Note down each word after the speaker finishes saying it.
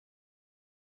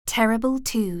terrible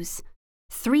twos,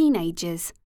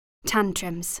 three-nagers,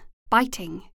 tantrums,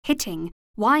 biting, hitting,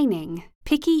 whining,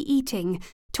 picky eating,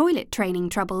 toilet training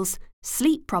troubles,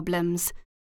 sleep problems.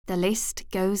 The list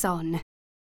goes on.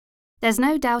 There's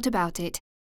no doubt about it,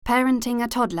 parenting a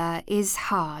toddler is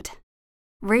hard.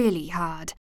 Really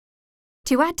hard.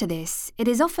 To add to this, it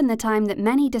is often the time that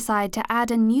many decide to add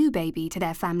a new baby to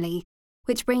their family,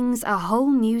 which brings a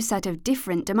whole new set of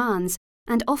different demands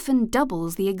and often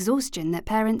doubles the exhaustion that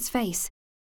parents face.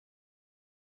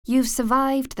 You've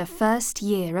survived the first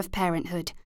year of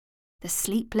parenthood, the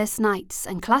sleepless nights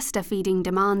and cluster-feeding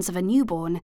demands of a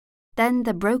newborn, then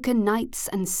the broken nights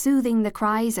and soothing the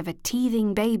cries of a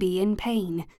teething baby in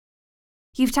pain.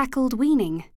 You've tackled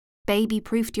weaning,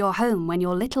 baby-proofed your home when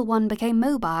your little one became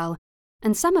mobile,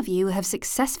 and some of you have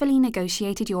successfully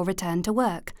negotiated your return to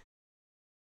work.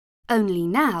 Only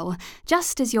now,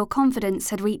 just as your confidence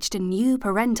had reached a new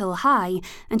parental high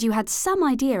and you had some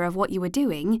idea of what you were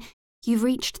doing, you've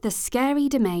reached the scary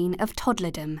domain of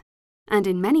toddlerdom, and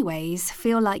in many ways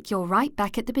feel like you're right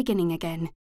back at the beginning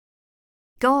again.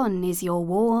 Gone is your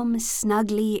warm,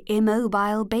 snuggly,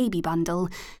 immobile baby bundle,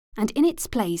 and in its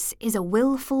place is a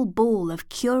willful ball of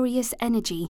curious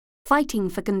energy, fighting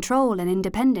for control and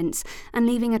independence and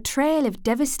leaving a trail of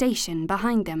devastation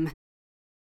behind them.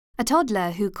 A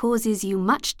toddler who causes you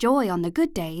much joy on the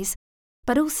good days,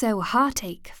 but also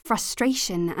heartache,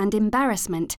 frustration and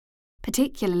embarrassment,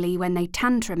 particularly when they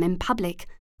tantrum in public,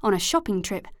 on a shopping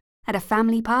trip, at a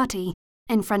family party,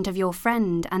 in front of your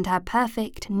friend and her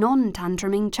perfect,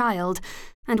 non-tantruming child,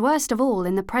 and worst of all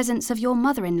in the presence of your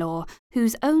mother-in-law,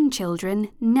 whose own children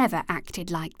never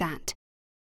acted like that.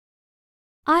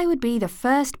 I would be the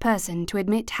first person to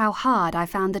admit how hard I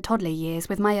found the toddler years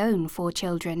with my own 4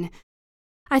 children.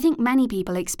 I think many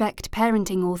people expect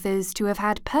parenting authors to have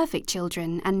had perfect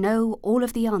children and know all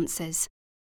of the answers.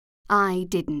 I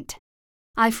didn't.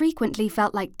 I frequently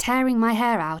felt like tearing my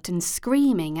hair out and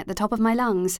screaming at the top of my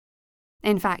lungs.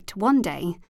 In fact,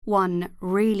 one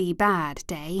really bad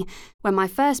day, when my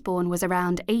firstborn was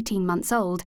around 18 months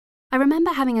old, I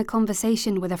remember having a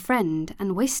conversation with a friend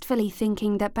and wistfully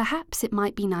thinking that perhaps it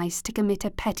might be nice to commit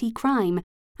a petty crime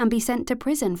and be sent to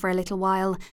prison for a little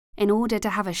while in order to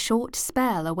have a short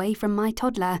spell away from my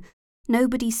toddler,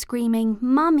 nobody screaming,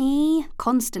 "Mummy!"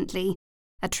 constantly,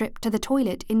 a trip to the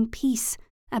toilet in peace,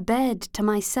 a bed to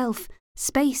myself,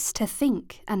 space to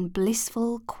think and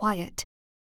blissful quiet.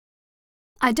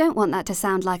 I don't want that to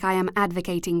sound like I am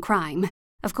advocating crime.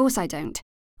 Of course I don't.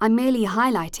 I'm merely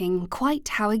highlighting quite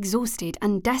how exhausted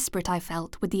and desperate I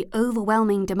felt with the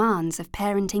overwhelming demands of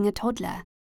parenting a toddler.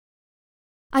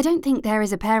 I don't think there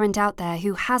is a parent out there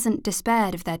who hasn't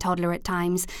despaired of their toddler at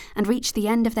times and reached the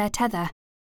end of their tether,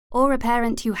 or a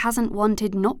parent who hasn't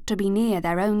wanted not to be near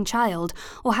their own child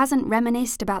or hasn't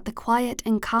reminisced about the quiet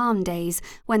and calm days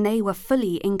when they were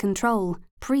fully in control,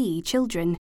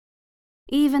 pre-children.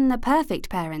 Even the perfect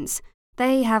parents,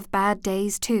 they have bad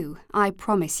days too, I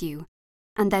promise you.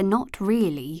 And they're not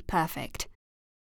really perfect.